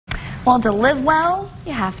Well, to live well,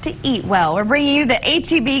 you have to eat well. We're bringing you the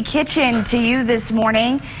HEB kitchen to you this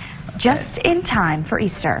morning, just in time for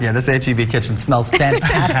Easter. Yeah, this HEB kitchen smells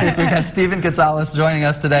fantastic. We've got Steven Gonzalez joining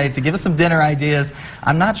us today to give us some dinner ideas.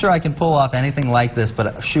 I'm not sure I can pull off anything like this,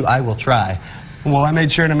 but shoot, I will try. Well, I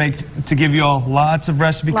made sure to give you all lots of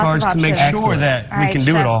recipe cards to make sure that we can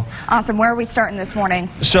do it all. Awesome. Where are we starting this morning?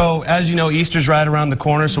 So, as you know, Easter's right around the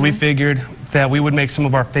corner, so we figured that we would make some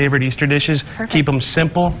of our favorite Easter dishes, keep them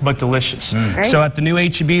simple but delicious. So at the new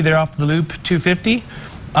HEB, they're off the Loop 250.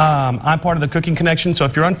 I'm part of the Cooking Connection, so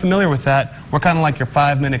if you're unfamiliar with that, we're kind of like your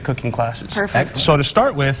 5-minute cooking classes. Perfect. So to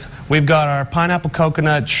start with, we've got our pineapple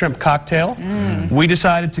coconut shrimp cocktail. We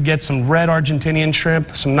decided to get some red Argentinian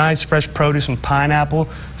shrimp, some nice fresh produce, some pineapple,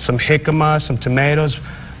 some jicama, some tomatoes,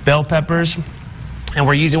 bell peppers. And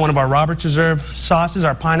we're using one of our Robert's Reserve sauces,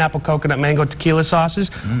 our pineapple coconut mango tequila sauces,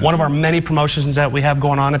 one of our many promotions that we have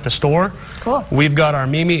going on at the store. Cool. We've got our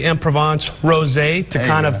Mimi en Provence rosé to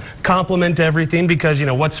kind of complement everything because, you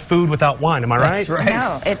know, what's food without wine, am I right? That's right.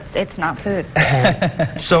 No, it's not food.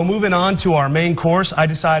 So moving on to our main course, I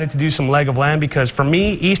decided to do some leg of lamb because for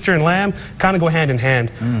me, Easter and lamb kind of go hand in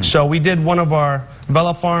hand. So we did one of our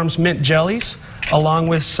Vella Farms mint jellies, along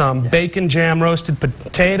with some bacon jam roasted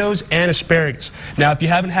potatoes and asparagus. Now, if you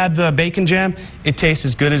haven't had the bacon jam, it tastes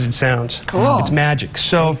as good as it sounds. Cool. It's magic.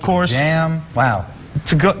 So, of course, jam, wow.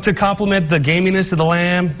 To complement the gaminess of the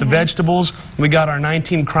lamb, the vegetables, we got our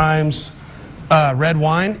 19 Crimes red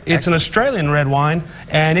wine. It's an Australian red wine,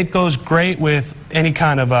 and it goes great with any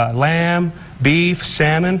kind of lamb, beef,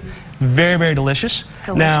 salmon. Very, very delicious.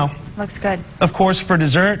 Delicious. Now, looks good. Of course, for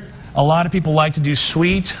dessert, a lot of people like to do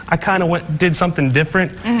sweet. I kind of did something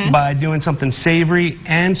different by doing something savory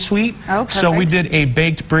and sweet. Oh, perfect. So we did a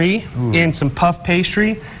baked brie in some puff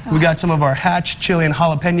pastry. We got some of our hatch chili and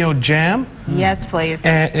jalapeno jam. Yes, please.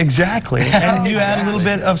 Exactly. And you add a little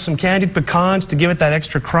bit of some candied pecans to give it that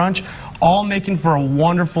extra crunch. All making for a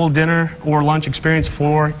wonderful dinner or lunch experience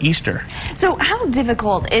for Easter. So how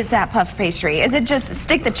difficult is that puff pastry? Is it just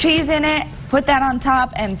stick the cheese in it, put that on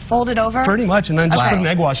top, and fold it over? Pretty much, and then just put an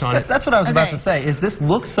egg wash on it. That's what I was about to say, is this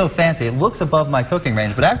looks so fancy. It looks above my cooking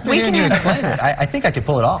range, but after hearing you explain it, I think I could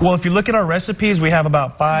pull it off. Well, if you look at our recipes, we have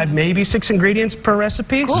about 5, maybe 6 ingredients per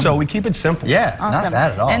recipe, so we keep it simple. Yeah, awesome. Not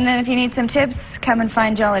bad at all. And then if you need some tips, come and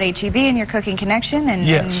find Jill at HEB in your Cooking Connection,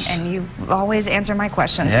 and you always answer my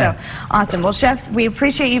questions. So awesome. Well, Chef, we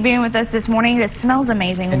appreciate you being with us this morning. This smells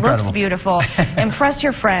amazing. Incredible. Looks beautiful. Impress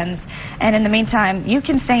your friends. And in the meantime, you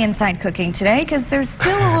can stay inside cooking today because there's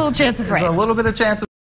still a little chance of rain. There's a little bit of chance of